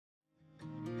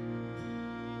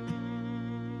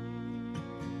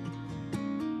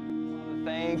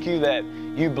thank you that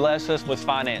you bless us with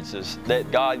finances,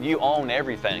 that God, you own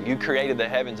everything. You created the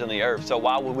heavens and the earth, so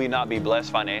why would we not be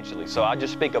blessed financially? So I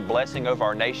just speak a blessing over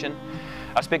our nation.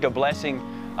 I speak a blessing,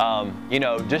 you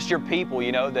know, just your people,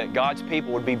 you know, that God's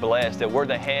people would be blessed, that we're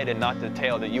the head and not the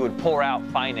tail, that you would pour out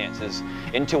finances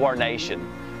into our nation.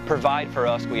 Provide for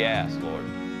us, we ask, Lord.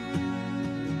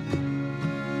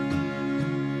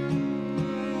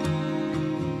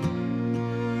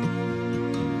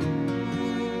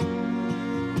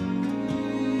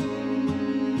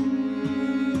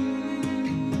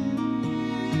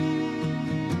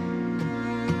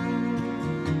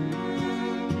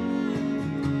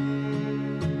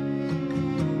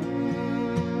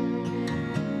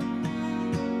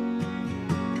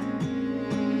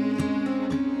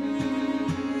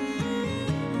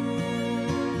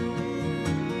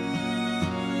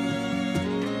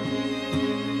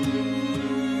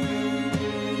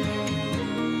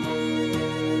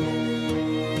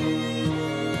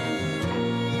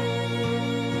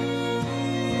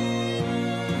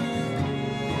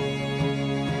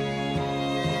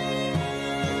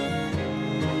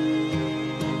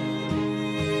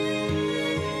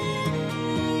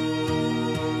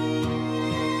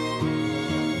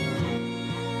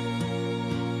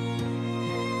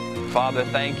 Father,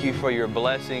 thank you for your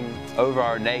blessing over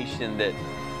our nation, that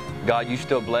God, you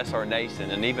still bless our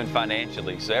nation, and even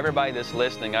financially. So everybody that's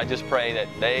listening, I just pray that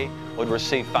they would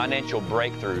receive financial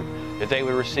breakthrough, that they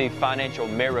would receive financial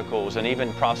miracles and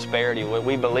even prosperity.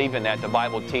 We believe in that. The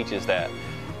Bible teaches that.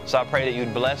 So I pray that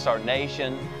you'd bless our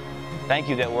nation. Thank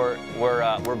you that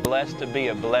we're blessed to be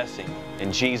a blessing.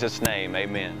 In Jesus' name,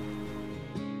 amen.